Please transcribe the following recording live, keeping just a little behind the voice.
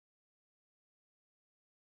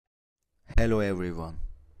Hello everyone,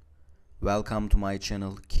 welcome to my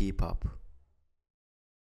channel. Keep up.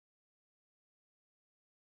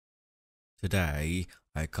 Today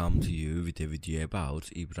I come to you with a video about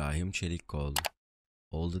Ibrahim Çelikkol.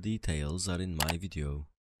 All the details are in my video.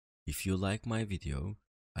 If you like my video,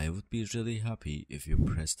 I would be really happy if you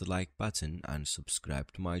press the like button and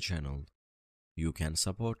subscribe to my channel. You can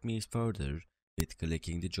support me further with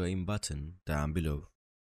clicking the join button down below.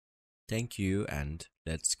 Thank you, and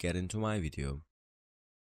let's get into my video.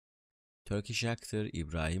 Turkish actor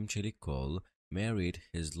İbrahim Çelikkol married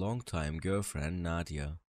his longtime girlfriend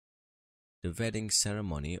Nadia. The wedding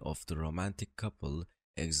ceremony of the romantic couple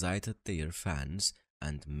excited their fans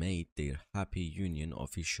and made their happy union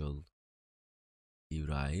official.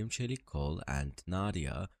 İbrahim Çelikkol and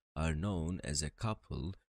Nadia are known as a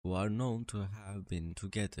couple who are known to have been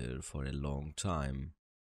together for a long time.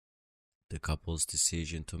 The couple's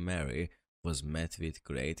decision to marry was met with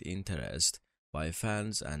great interest by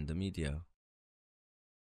fans and the media.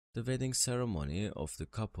 The wedding ceremony of the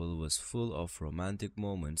couple was full of romantic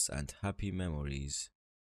moments and happy memories.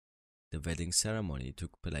 The wedding ceremony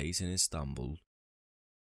took place in Istanbul,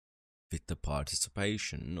 with the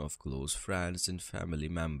participation of close friends and family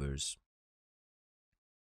members.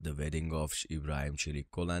 The wedding of İbrahim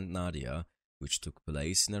Çelikkol and Nadia, which took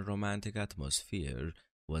place in a romantic atmosphere,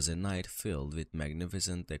 was a night filled with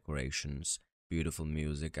magnificent decorations, beautiful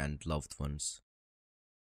music and loved ones.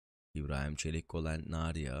 İbrahim Çelikkol and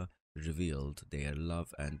Nadia revealed their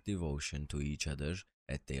love and devotion to each other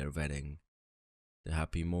at their wedding. The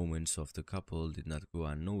happy moments of the couple did not go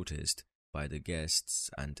unnoticed by the guests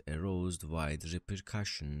and aroused wide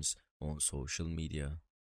repercussions on social media.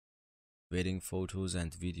 Wedding photos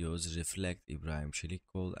and videos reflect İbrahim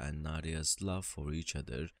Çelikkol and Nadia's love for each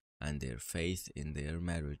other and their faith in their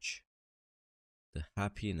marriage. The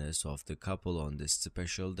happiness of the couple on this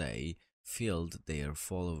special day filled their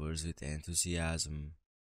followers with enthusiasm.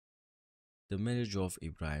 The marriage of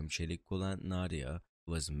İbrahim Çelikkol and Nadia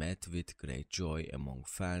was met with great joy among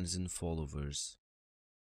fans and followers.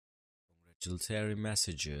 Congratulatory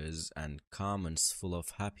messages and comments full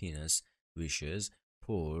of happiness wishes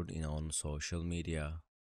poured in on social media.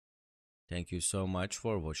 Thank you so much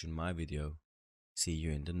for watching my video. See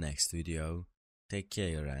you in the next video. Take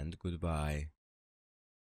care and goodbye.